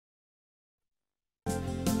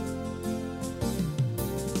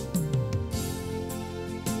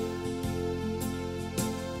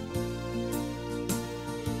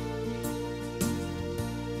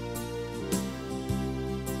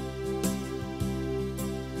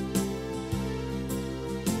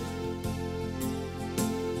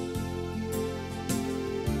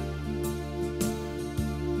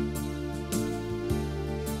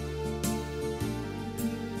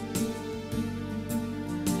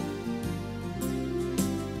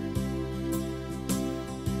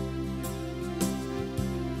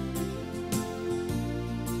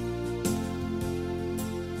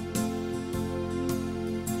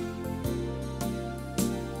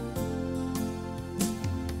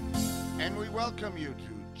welcome you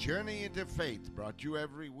to Journey into Faith, brought to you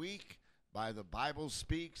every week by the Bible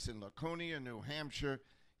Speaks in Laconia, New Hampshire,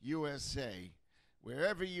 USA.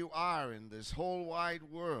 Wherever you are in this whole wide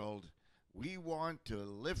world, we want to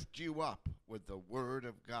lift you up with the Word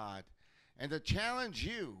of God and to challenge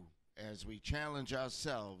you as we challenge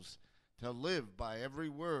ourselves to live by every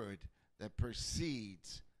word that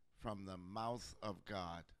proceeds from the mouth of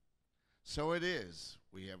God. So it is,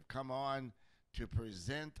 we have come on to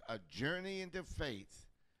present a journey into faith,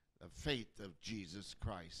 the faith of Jesus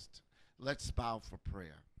Christ. Let's bow for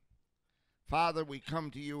prayer. Father, we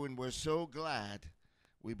come to you and we're so glad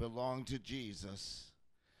we belong to Jesus.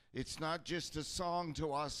 It's not just a song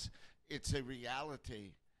to us, it's a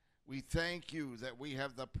reality. We thank you that we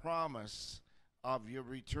have the promise of your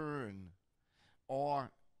return, or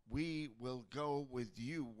we will go with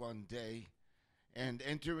you one day and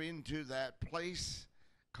enter into that place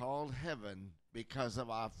called heaven because of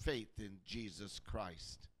our faith in Jesus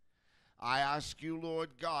Christ. I ask you,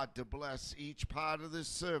 Lord God, to bless each part of this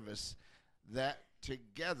service, that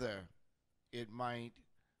together it might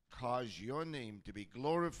cause your name to be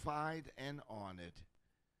glorified and honored.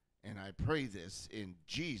 And I pray this in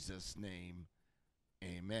Jesus' name,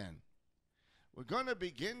 amen. We're going to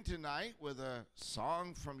begin tonight with a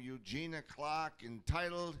song from Eugenia Clark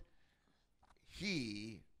entitled,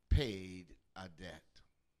 He Paid a Debt.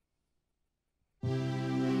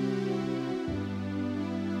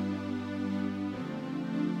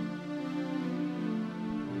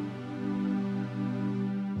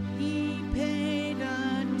 He paid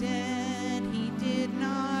a debt he did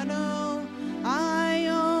not owe. I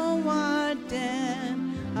owe a debt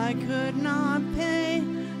I could not pay.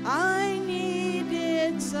 I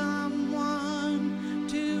needed someone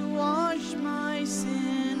to wash my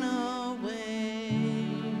sin away.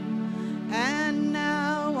 And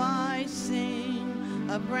now I sing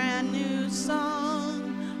a brand new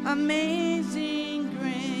song, Amazing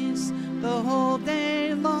Grace, the whole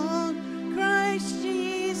day long. Christ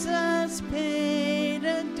Jesus paid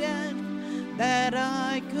a debt that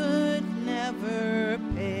I could never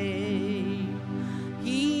pay.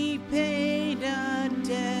 He paid a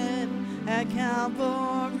debt at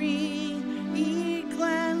Calvary. He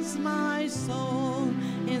cleansed my soul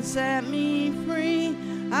and set me free.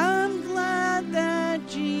 I'm glad that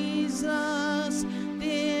Jesus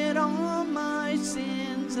did all my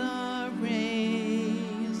sins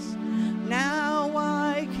erase. Now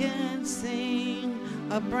I can sing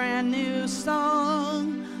a brand new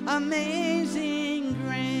song, Amazing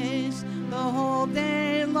Grace, the whole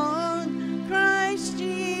day long. Christ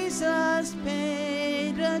Jesus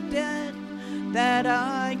paid a debt that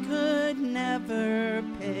I could never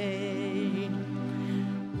pay.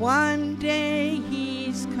 One day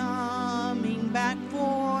he's coming back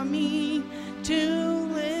for me to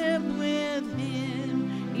live with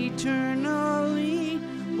him eternally.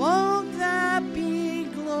 Won't that be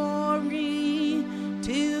glory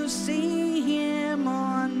to see him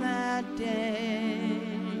on that day?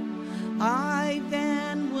 I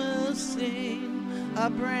then will sing a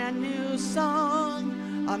brand new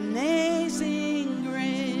song, Amazing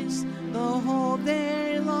Grace, the whole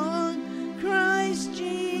day long. Christ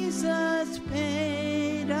Jesus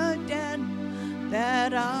paid a debt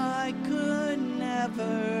that I could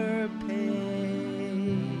never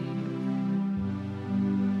pay.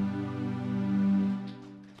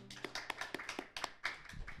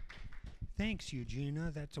 Thanks,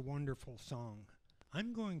 Eugenia. That's a wonderful song.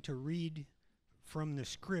 I'm going to read from the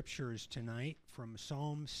scriptures tonight from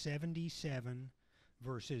Psalm 77,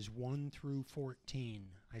 verses 1 through 14.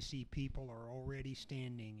 I see people are already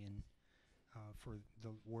standing for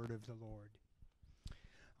the word of the Lord.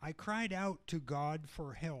 I cried out to God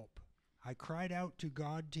for help. I cried out to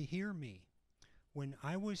God to hear me. When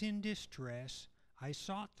I was in distress, I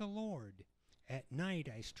sought the Lord. At night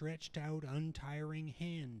I stretched out untiring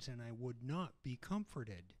hands, and I would not be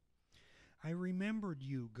comforted. I remembered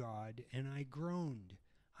you, God, and I groaned.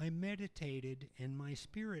 I meditated, and my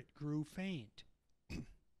spirit grew faint.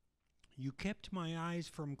 You kept my eyes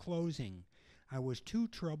from closing. I was too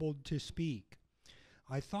troubled to speak.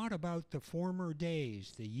 I thought about the former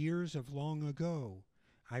days, the years of long ago.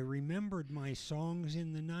 I remembered my songs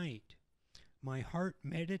in the night. My heart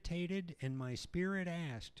meditated, and my spirit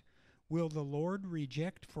asked, will the Lord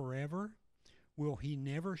reject forever? Will he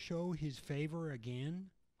never show his favor again?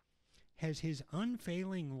 Has his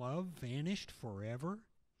unfailing love vanished forever?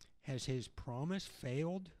 Has his promise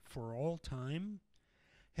failed for all time?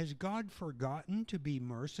 Has God forgotten to be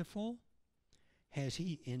merciful? Has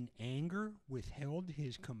he in anger withheld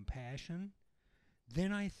his compassion?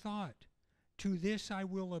 Then I thought, to this I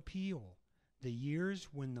will appeal. the years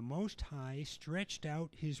when the Most High stretched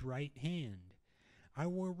out his right hand. I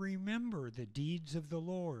will remember the deeds of the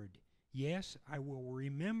Lord. Yes, I will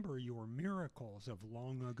remember your miracles of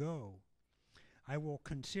long ago. I will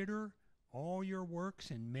consider all your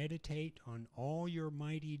works and meditate on all your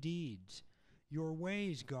mighty deeds. Your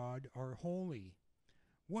ways, God, are holy.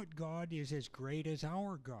 What God is as great as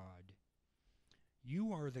our God?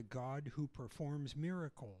 You are the God who performs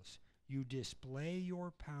miracles. You display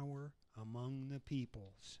your power among the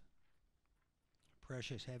peoples.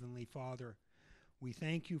 Precious Heavenly Father, we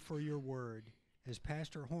thank you for your word. As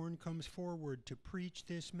Pastor Horn comes forward to preach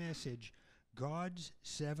this message, God's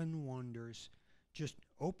 7 wonders, just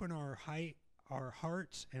open our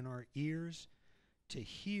hearts and our ears to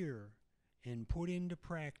hear and put into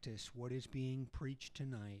practice what is being preached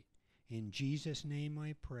tonight. In Jesus' name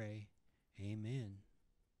I pray. Amen.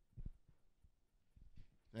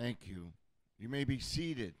 Thank you. You may be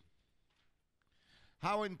seated.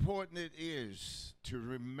 How important it is to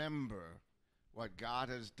remember what God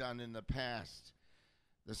has done in the past.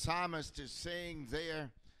 The psalmist is saying there,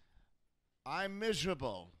 I'm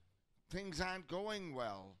miserable. Things aren't going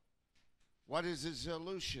well. What is his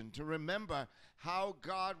solution? To remember how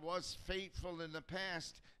God was faithful in the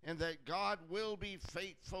past and that God will be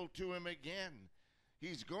faithful to him again.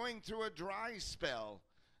 He's going through a dry spell,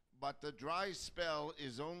 but the dry spell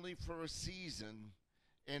is only for a season,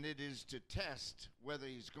 and it is to test whether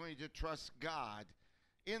he's going to trust God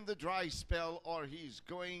in the dry spell or he's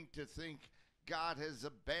going to think God has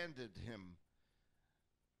abandoned him.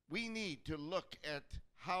 We need to look at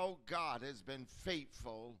how God has been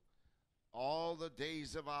faithful all the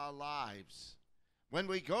days of our lives. When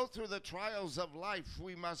we go through the trials of life,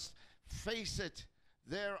 we must face it.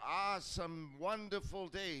 There are some wonderful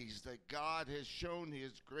days that God has shown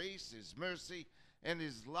his grace, his mercy, and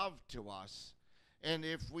his love to us. And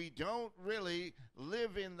if we don't really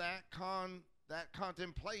live in that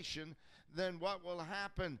contemplation, then what will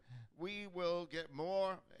happen? We will get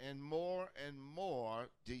more and more and more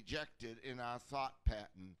dejected in our thought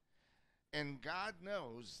pattern. And God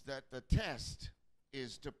knows that the test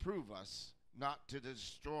is to prove us, not to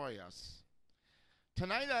destroy us.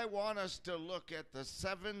 Tonight I want us to look at the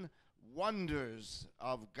 7 wonders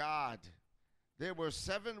of God. There were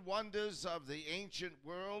 7 wonders of the ancient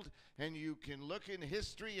world, and you can look in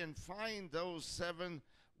history and find those 7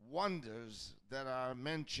 wonders that are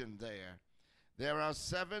mentioned there. There are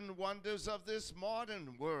 7 wonders of this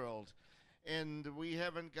modern world, and we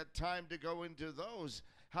haven't got time to go into those.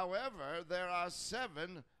 However, there are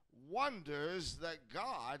 7 wonders that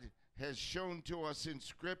God has shown to us in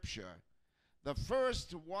Scripture. The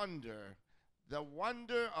first wonder, the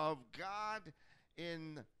wonder of God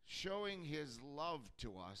in showing his love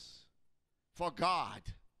to us. For God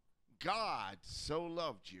so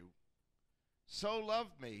loved you, so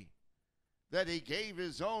loved me, that he gave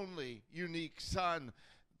his only unique Son,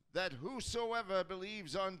 that whosoever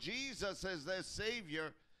believes on Jesus as their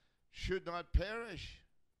Savior should not perish,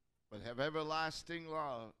 but have everlasting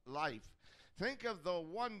life. Think of the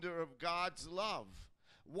wonder of God's love.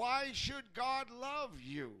 Why should God love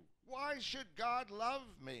you? Why should God love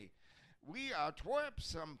me? We are twerps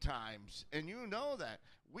sometimes, and you know that.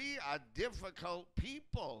 We are difficult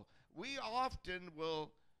people. We often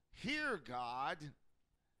will hear God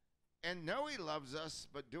and know he loves us,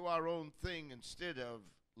 but do our own thing instead of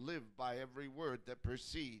live by every word that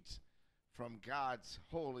proceeds from God's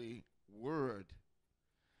holy word.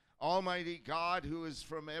 Almighty God, who is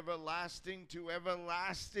from everlasting to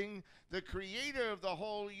everlasting, the creator of the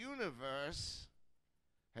whole universe,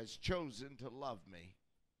 has chosen to love me.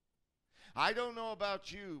 I don't know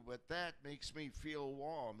about you, but that makes me feel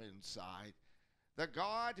warm inside. The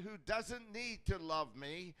God who doesn't need to love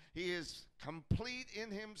me, he is complete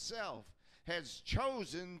in himself, has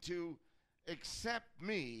chosen to accept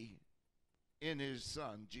me in his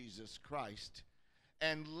Son, Jesus Christ,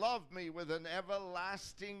 and love me with an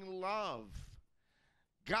everlasting love.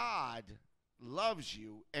 God loves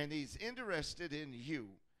you, and he's interested in you.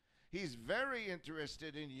 He's very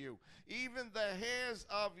interested in you. Even the hairs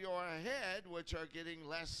of your head, which are getting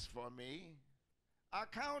less for me, are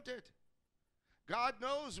counted. God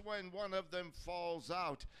knows when one of them falls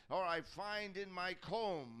out, or I find in my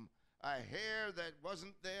comb a hair that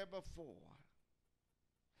wasn't there before,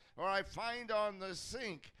 or I find on the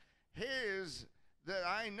sink hairs that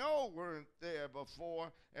I know weren't there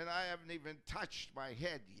before, and I haven't even touched my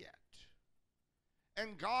head yet.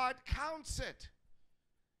 And God counts it.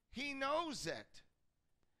 He knows it.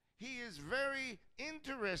 He is very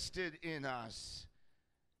interested in us,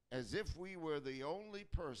 as if we were the only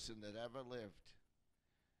person that ever lived.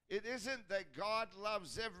 It isn't that God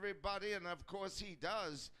loves everybody, and of course he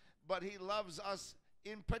does, but he loves us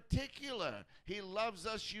in particular. He loves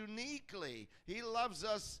us uniquely. He loves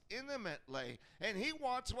us intimately, and he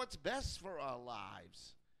wants what's best for our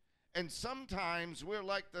lives. And sometimes we're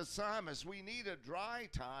like the psalmist. We need a dry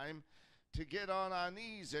time to get on our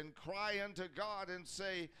knees and cry unto God and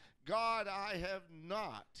say, God, I have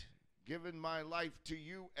not given my life to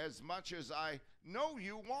you as much as I know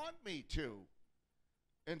you want me to.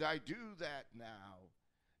 And I do that now.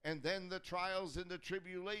 And then the trials and the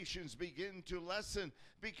tribulations begin to lessen,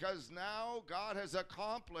 because now God has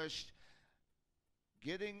accomplished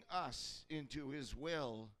getting us into his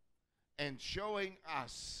will and showing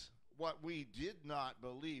us what we did not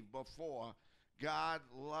believe before. God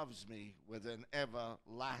loves me with an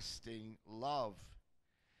everlasting love.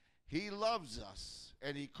 He loves us,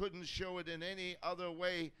 and he couldn't show it in any other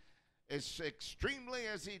way as extremely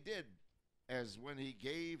as he did, as when he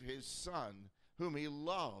gave his son, whom he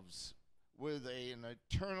loves with an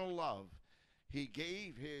eternal love. He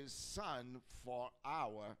gave his son for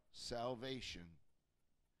our salvation.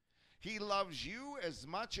 He loves you as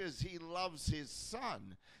much as he loves his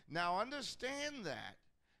son. Now understand that.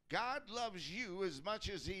 God loves you as much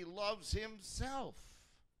as he loves himself.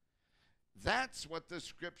 That's what the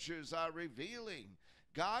scriptures are revealing.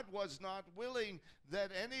 God was not willing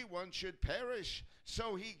that anyone should perish,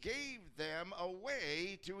 so he gave them a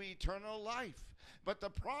way to eternal life. But the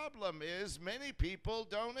problem is many people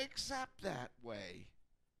don't accept that way.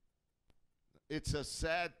 It's a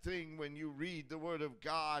sad thing when you read the word of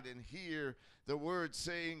God and hear the word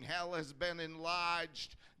saying hell has been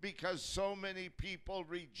enlarged, because so many people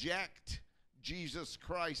reject Jesus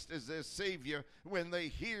Christ as their Savior when they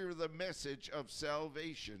hear the message of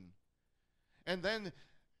salvation. And then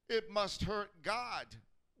it must hurt God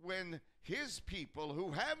when his people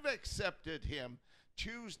who have accepted him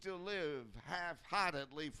choose to live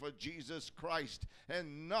half-heartedly for Jesus Christ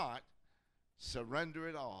and not surrender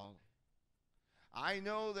it all. I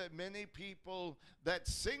know that many people that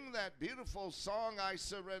sing that beautiful song, I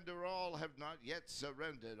surrender all, have not yet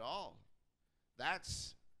surrendered all.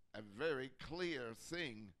 That's a very clear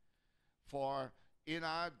thing, for in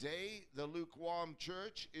our day, the lukewarm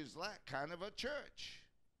church is that kind of a church.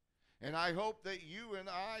 And I hope that you and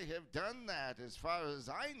I have done that. As far as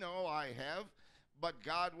I know, I have, but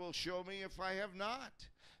God will show me if I have not.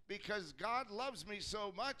 Because God loves me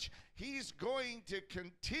so much, he's going to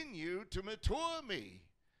continue to mature me.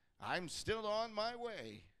 I'm still on my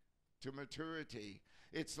way to maturity.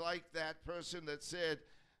 It's like that person that said,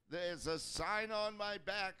 there's a sign on my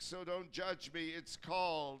back, so don't judge me. It's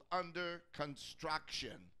called under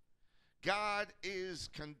construction. God is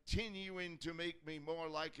continuing to make me more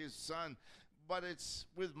like his son, but it's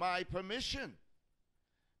with my permission.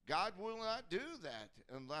 God will not do that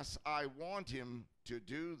unless I want him to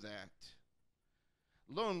do that.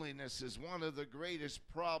 Loneliness is one of the greatest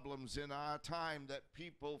problems in our time that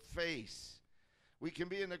people face. We can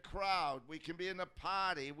be in a crowd, we can be in a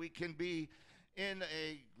party, we can be in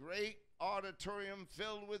a great auditorium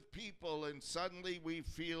filled with people, and suddenly we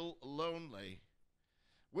feel lonely.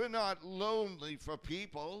 We're not lonely for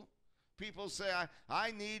people. People say,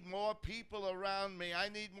 I need more people around me. I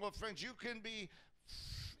need more friends. You can be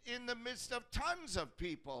in the midst of tons of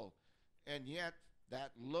people, and yet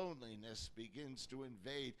that loneliness begins to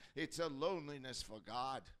invade. It's a loneliness for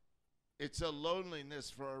God. It's a loneliness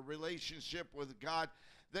for a relationship with God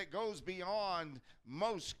that goes beyond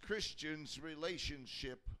most Christians'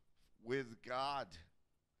 relationship with God.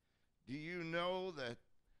 Do you know that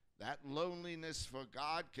that loneliness for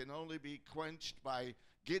God can only be quenched by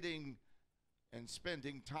getting and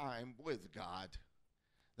spending time with God?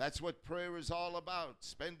 That's what prayer is all about,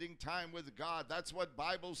 spending time with God. That's what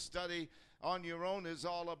Bible study on your own is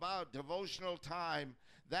all about, devotional time.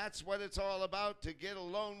 That's what it's all about, to get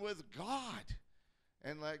alone with God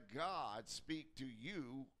and let God speak to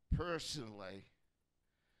you personally.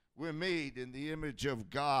 We're made in the image of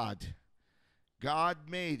God. God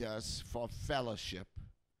made us for fellowship.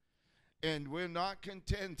 And we're not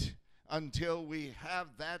content until we have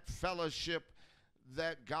that fellowship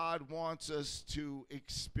that God wants us to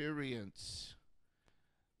experience.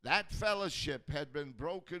 That fellowship had been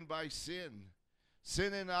broken by sin.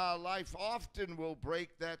 Sin in our life often will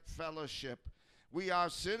break that fellowship. We are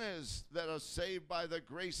sinners that are saved by the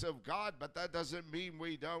grace of God, but that doesn't mean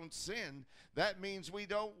we don't sin. That means we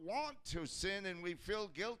don't want to sin, and we feel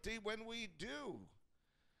guilty when we do.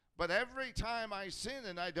 But every time I sin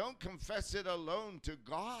and I don't confess it alone to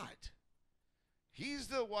God, he's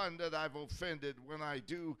the one that I've offended when I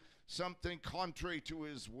do something contrary to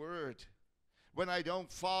his word, when I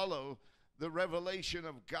don't follow the revelation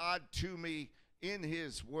of God to me in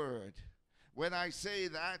His Word. When I say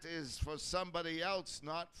that is for somebody else,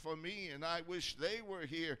 not for me, and I wish they were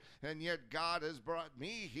here, and yet God has brought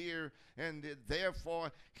me here, and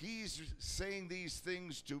therefore He's saying these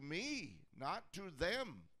things to me, not to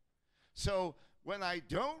them. So when I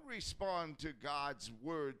don't respond to God's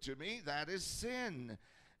word to me, that is sin.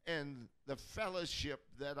 And the fellowship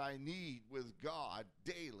that I need with God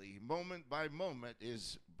daily, moment by moment,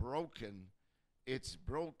 is broken. It's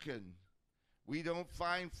broken. We don't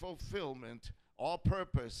find fulfillment or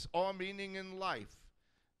purpose or meaning in life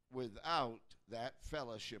without that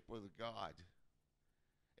fellowship with God.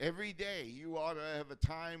 Every day you ought to have a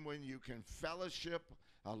time when you can fellowship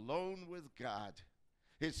alone with God.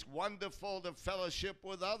 It's wonderful to fellowship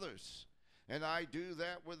with others, and I do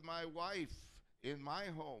that with my wife in my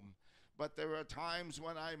home. But there are times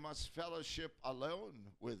when I must fellowship alone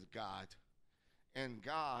with God, and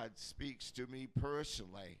God speaks to me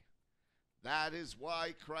personally. That is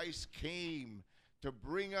why Christ came, to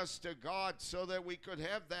bring us to God so that we could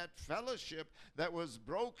have that fellowship that was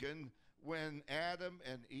broken when Adam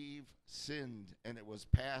and Eve sinned, and it was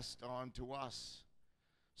passed on to us.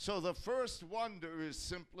 So the first wonder is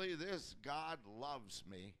simply this: God loves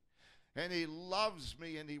me, and He loves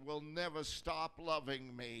me, and He will never stop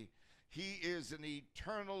loving me. He is an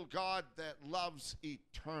eternal God that loves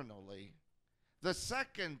eternally. The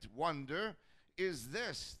second wonder is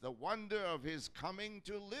this: the wonder of His coming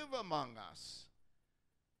to live among us.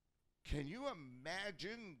 Can you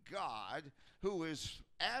imagine God, who is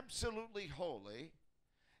absolutely holy,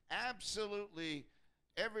 absolutely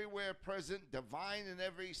everywhere present, divine in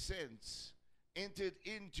every sense, entered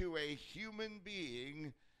into a human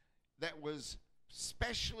being that was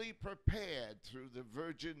specially prepared through the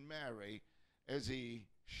Virgin Mary as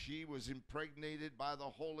she was impregnated by the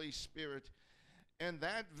Holy Spirit, and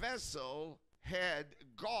that vessel had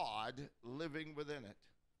God living within it.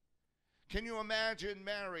 Can you imagine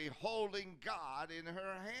Mary holding God in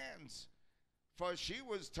her hands? For she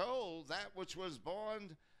was told that which was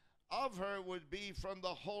born of her would be from the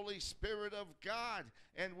Holy Spirit of God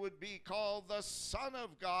and would be called the Son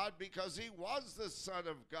of God because He was the Son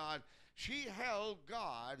of God. She held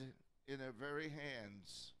God in her very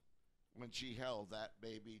hands when she held that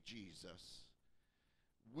baby Jesus.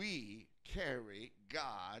 We carry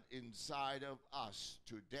God inside of us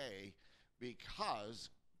today because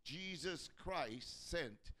Jesus Christ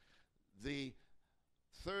sent the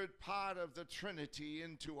third part of the Trinity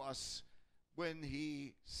into us when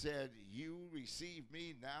He said, "You receive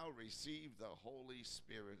me, now receive the Holy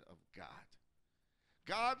Spirit of God."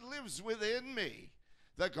 God lives within me,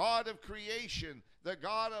 the God of creation, the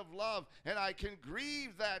God of love, and I can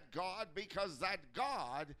grieve that God because that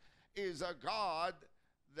God is a God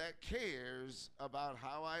that cares about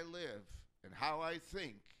how I live and how I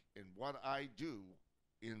think and what I do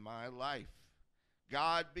in my life.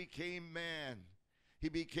 God became man. He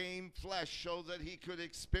became flesh so that He could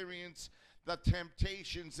experience the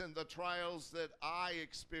temptations and the trials that I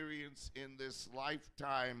experience in this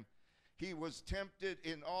lifetime. He was tempted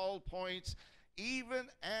in all points, even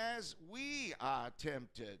as we are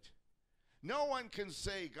tempted. No one can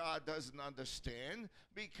say God doesn't understand,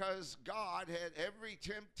 because God had every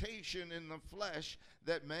temptation in the flesh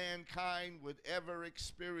that mankind would ever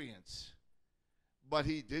experience. But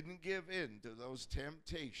He didn't give in to those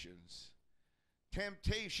temptations.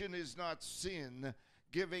 Temptation is not sin.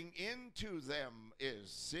 Giving in to them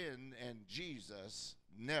is sin, and Jesus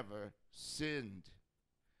never sinned.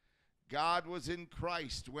 God was in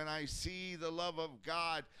Christ. When I see the love of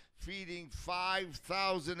God feeding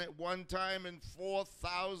 5,000 at one time and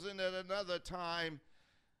 4,000 at another time,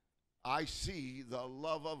 I see the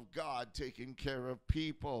love of God taking care of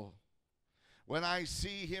people. When I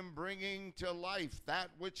see Him bringing to life that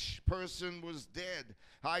which person was dead,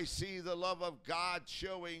 I see the love of God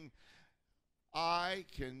showing I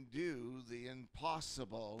can do the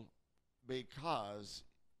impossible, because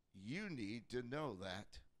you need to know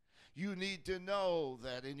that. You need to know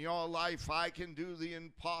that in your life I can do the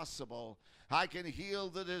impossible. I can heal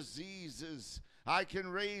the diseases. I can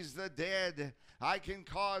raise the dead. I can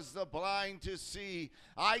cause the blind to see.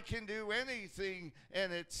 I can do anything,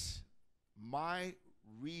 and it's my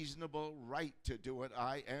reasonable right to do it.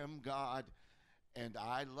 I am God, and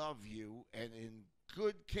I love you, and in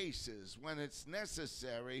good cases, when it's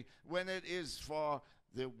necessary, when it is for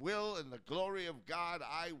the will and the glory of God,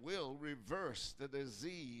 I will reverse the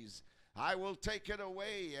disease. I will take it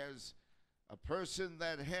away. As a person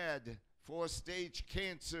that had 4-stage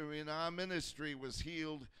cancer in our ministry was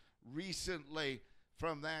healed recently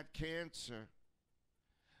from that cancer.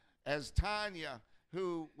 As Tanya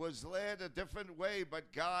who was led a different way,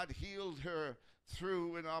 but God healed her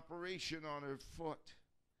through an operation on her foot.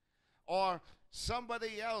 Or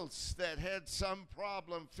somebody else that had some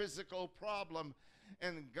problem, physical problem,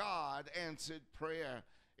 and God answered prayer.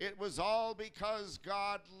 It was all because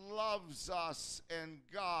God loves us, and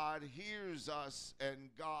God hears us, and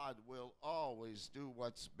God will always do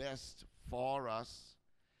what's best for us.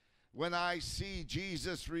 When I see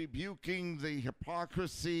Jesus rebuking the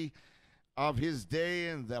hypocrisy of his day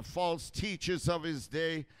and the false teachers of his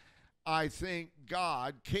day, I think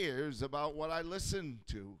God cares about what I listen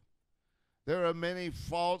to. There are many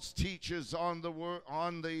false teachers on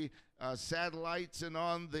the satellites and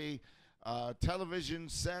on the television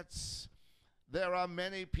sets. There are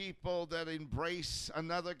many people that embrace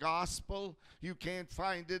another gospel. You can't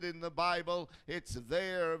find it in the Bible. It's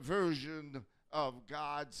their version of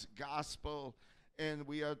God's gospel. And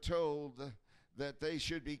we are told that they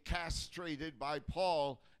should be castrated by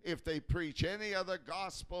Paul if they preach any other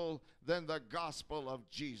gospel than the gospel of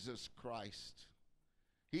Jesus Christ.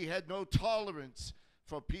 He had no tolerance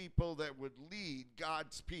for people that would lead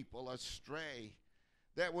God's people astray,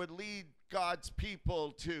 that would lead God's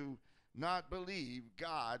people to not believe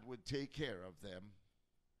God would take care of them.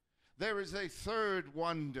 There is a third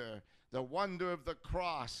wonder, the wonder of the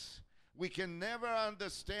cross. We can never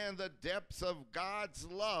understand the depths of God's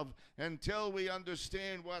love until we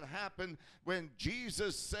understand what happened when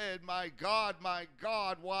Jesus said, my God,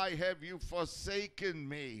 why have you forsaken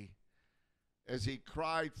me?" As he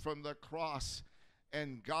cried from the cross,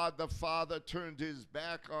 and God the Father turned his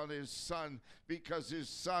back on his Son because his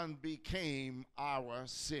Son became our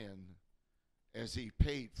sin as he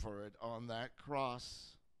paid for it on that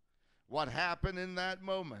cross. What happened in that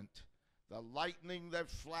moment? The lightning that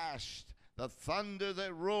flashed, the thunder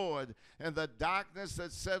that roared, and the darkness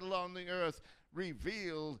that settled on the earth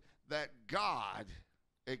revealed that God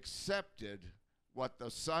accepted what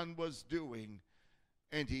the Son was doing,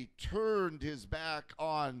 and he turned his back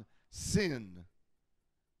on sin,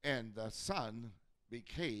 and the Son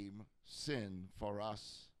became sin for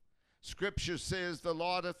us. Scripture says the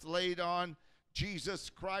Lord hath laid on Jesus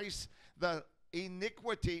Christ the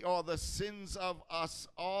iniquity or the sins of us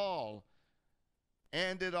all.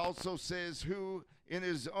 And it also says, who in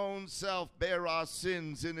his own self bare our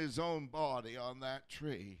sins in his own body on that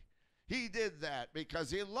tree. He did that because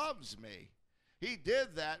he loves me. He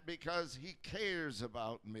did that because he cares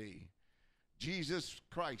about me. Jesus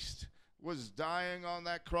Christ was dying on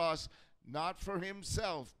that cross, not for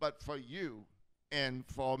himself, but for you and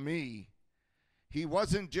for me. He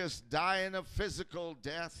wasn't just dying a physical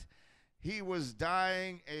death. He was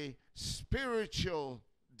dying a spiritual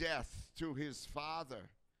death to his Father.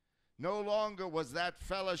 No longer was that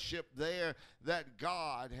fellowship there that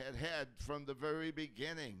God had had from the very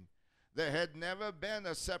beginning. There had never been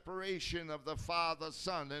a separation of the Father,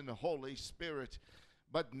 Son, and Holy Spirit.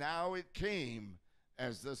 But now it came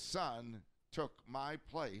as the Son took my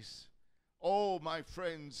place. Oh, my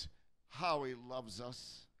friends, how he loves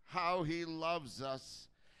us. How he loves us.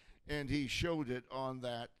 And he showed it on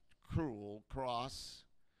that cruel cross.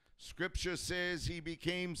 Scripture says he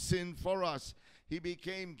became sin for us. He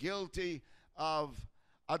became guilty of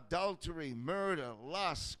adultery, murder,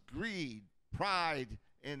 lust, greed, pride,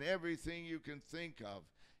 and everything you can think of.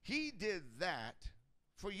 He did that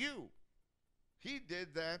for you. He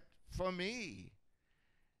did that for me.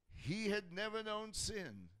 He had never known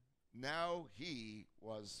sin. Now he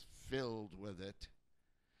was filled with it.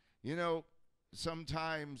 You know,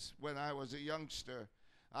 sometimes when I was a youngster,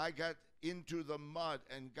 I got into the mud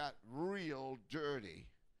and got real dirty.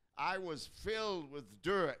 I was filled with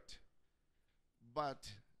dirt. But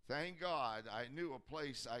thank God I knew a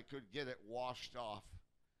place I could get it washed off.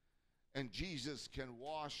 And Jesus can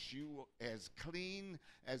wash you as clean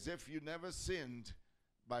as if you never sinned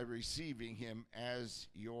by receiving him as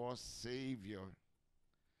your Savior.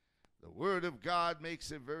 The Word of God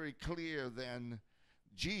makes it very clear then.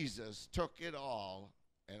 Jesus took it all,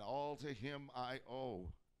 and all to him I owe.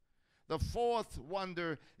 The fourth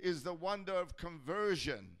wonder is the wonder of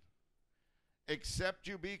conversion. Except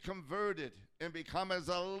you be converted and become as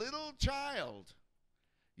a little child,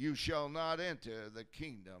 you shall not enter the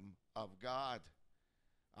kingdom of God.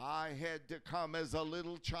 I had to come as a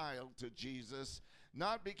little child to Jesus,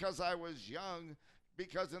 not because I was young,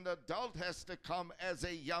 because an adult has to come as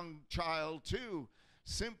a young child too,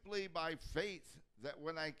 simply by faith that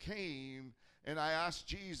when I came and I asked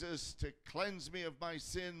Jesus to cleanse me of my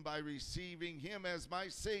sin by receiving him as my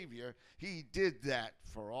Savior, he did that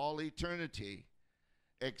for all eternity.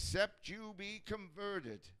 Except you be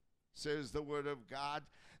converted, says the Word of God,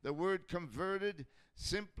 The word converted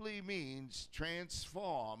simply means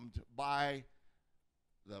transformed by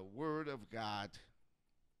the Word of God.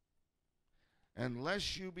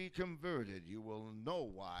 Unless you be converted, you will in no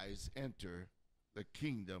wise enter the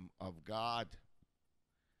kingdom of God.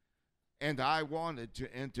 And I wanted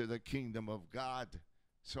to enter the kingdom of God,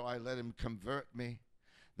 so I let him convert me.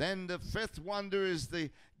 Then the fifth wonder is the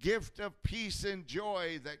gift of peace and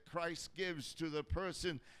joy that Christ gives to the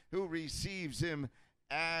person who receives him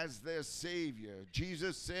as their Savior.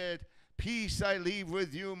 Jesus said, "Peace I leave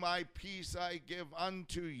with you, my peace I give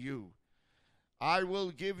unto you. I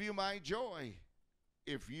will give you my joy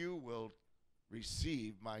if you will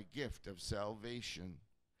receive my gift of salvation."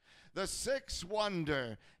 The sixth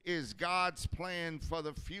wonder is God's plan for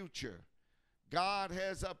the future. God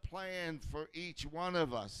has a plan for each one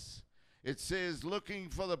of us. It says, looking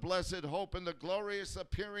for the blessed hope and the glorious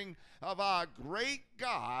appearing of our great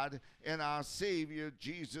God and our Savior,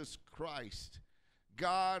 Jesus Christ.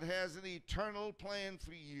 God has an eternal plan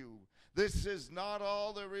for you. This is not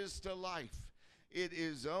all there is to life. It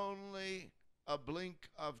is only a blink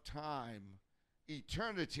of time.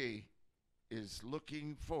 Eternity is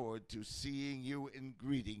looking forward to seeing you and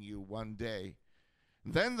greeting you one day.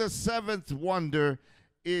 Then the seventh wonder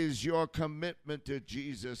is your commitment to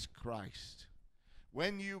Jesus Christ.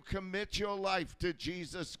 When you commit your life to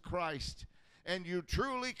Jesus Christ, and you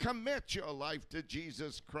truly commit your life to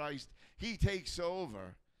Jesus Christ, he takes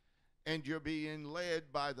over, and you're being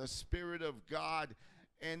led by the Spirit of God.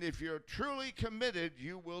 And if you're truly committed,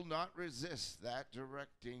 you will not resist that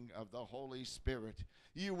directing of the Holy Spirit.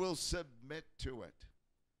 You will submit to it.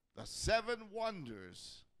 The seven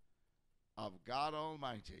wonders of God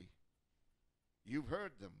Almighty, you've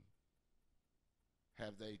heard them.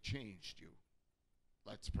 Have they changed you?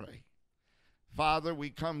 Let's pray. Father, we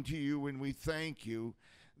come to you and we thank you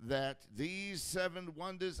that these seven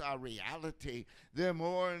wonders are reality. They're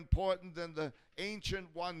more important than the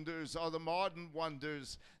ancient wonders or the modern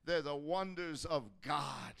wonders. They're the wonders of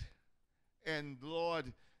God. And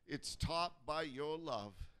Lord, it's taught by your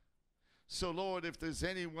love. So Lord, if there's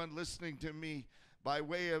anyone listening to me by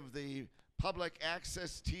way of the public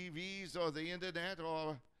access TVs or the internet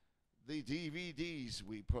or the DVDs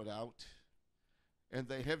we put out, and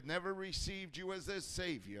they have never received you as their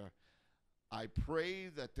Savior, I pray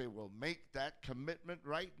that they will make that commitment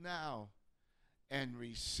right now and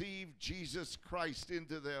receive Jesus Christ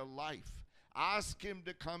into their life. Ask him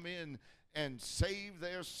to come in and save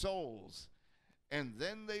their souls. And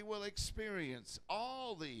then they will experience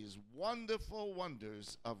all these wonderful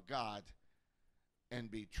wonders of God and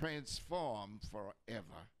be transformed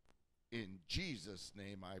forever. In Jesus'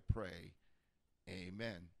 name I pray.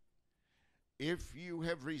 Amen. If you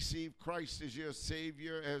have received Christ as your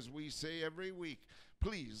Savior, as we say every week,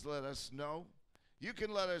 please let us know. You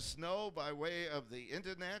can let us know by way of the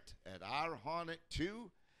internet at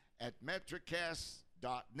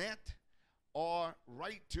ourhornet2@metrocast.net, or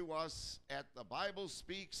write to us at the Bible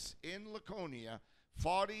Speaks in Laconia,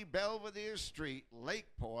 40 Belvedere Street,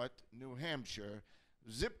 Lakeport, New Hampshire,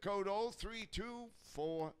 zip code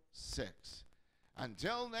 03246.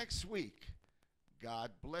 Until next week,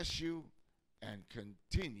 God bless you and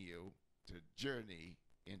continue to journey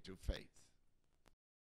into faith.